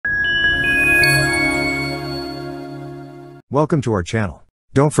Welcome to our channel.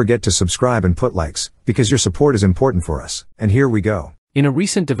 Don't forget to subscribe and put likes, because your support is important for us. And here we go. In a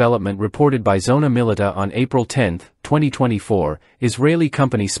recent development reported by Zona Militar on April 10, 2024, Israeli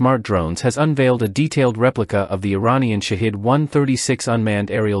company Smart Drones has unveiled a detailed replica of the Iranian Shahed 136 unmanned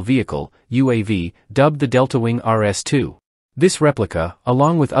aerial vehicle, UAV, dubbed the Delta-wing RS2. This replica,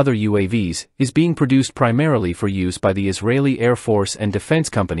 along with other UAVs, is being produced primarily for use by the Israeli Air Force and defense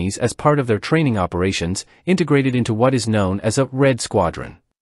companies as part of their training operations, integrated into what is known as a Red Squadron.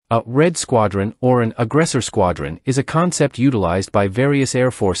 A Red Squadron, or an aggressor squadron, is a concept utilized by various air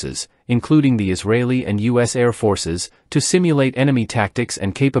forces, including the Israeli and U.S. Air Forces, to simulate enemy tactics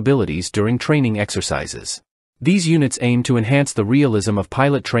and capabilities during training exercises. These units aim to enhance the realism of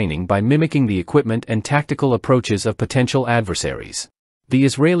pilot training by mimicking the equipment and tactical approaches of potential adversaries. The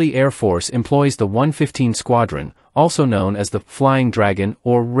Israeli Air Force employs the 115 Squadron, also known as the Flying Dragon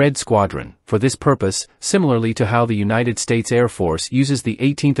or Red Squadron, for this purpose, similarly to how the United States Air Force uses the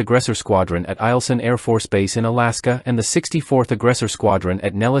 18th Aggressor Squadron at Eielson Air Force Base in Alaska and the 64th Aggressor Squadron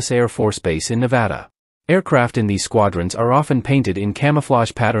at Nellis Air Force Base in Nevada. Aircraft in these squadrons are often painted in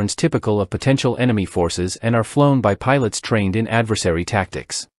camouflage patterns typical of potential enemy forces and are flown by pilots trained in adversary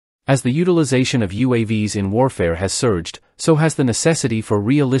tactics. As the utilization of UAVs in warfare has surged, so has the necessity for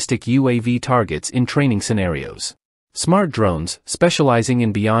realistic UAV targets in training scenarios. Smart Drones, specializing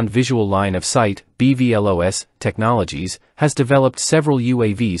in beyond visual line of sight (BVLOS) technologies, has developed several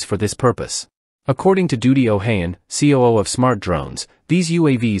UAVs for this purpose. According to Dudi Ohayon, COO of Smart Drones, these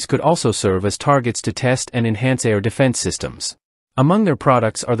UAVs could also serve as targets to test and enhance air defense systems. Among their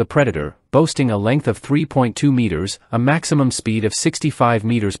products are the Predator, boasting a length of 3.2 meters, a maximum speed of 65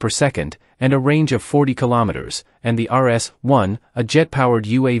 meters per second, and a range of 40 kilometers, and the RS-1, a jet-powered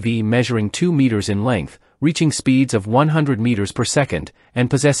UAV measuring 2 meters in length, reaching speeds of 100 meters per second,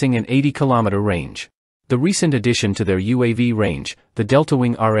 and possessing an 80-kilometer range. The recent addition to their UAV range, the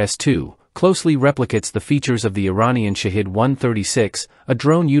Delta-wing RS2, closely replicates the features of the Iranian Shahed 136, a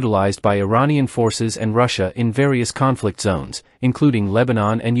drone utilized by Iranian forces and Russia in various conflict zones, including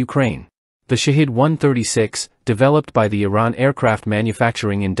Lebanon and Ukraine. The Shahed 136, developed by the Iran Aircraft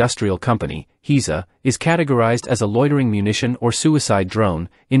Manufacturing Industrial Company, HISA, is categorized as a loitering munition or suicide drone,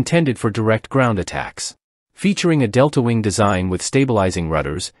 intended for direct ground attacks. Featuring a delta-wing design with stabilizing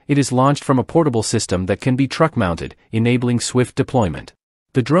rudders, it is launched from a portable system that can be truck-mounted, enabling swift deployment.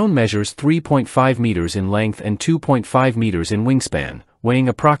 The drone measures 3.5 meters in length and 2.5 meters in wingspan, weighing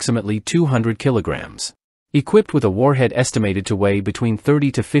approximately 200 kilograms. Equipped with a warhead estimated to weigh between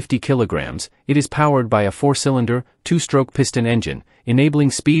 30 to 50 kilograms, it is powered by a 4-cylinder, 2-stroke piston engine,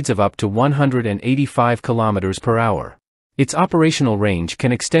 enabling speeds of up to 185 kilometers per hour. Its operational range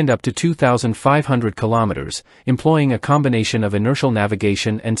can extend up to 2,500 kilometers, employing a combination of inertial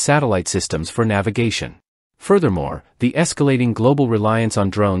navigation and satellite systems for navigation. Furthermore, the escalating global reliance on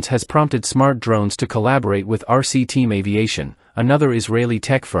drones has prompted Smart Drones to collaborate with RC Team Aviation, another Israeli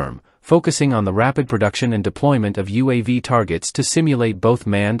tech firm, focusing on the rapid production and deployment of UAV targets to simulate both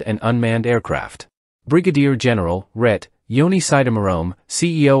manned and unmanned aircraft. Brigadier General, RET, Yoni Sidamarom,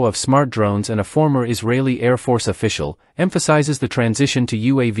 CEO of Smart Drones and a former Israeli Air Force official, emphasizes the transition to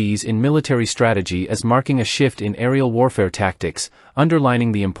UAVs in military strategy as marking a shift in aerial warfare tactics,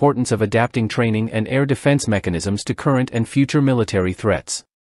 underlining the importance of adapting training and air defense mechanisms to current and future military threats.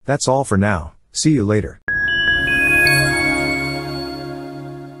 That's all for now. See you later.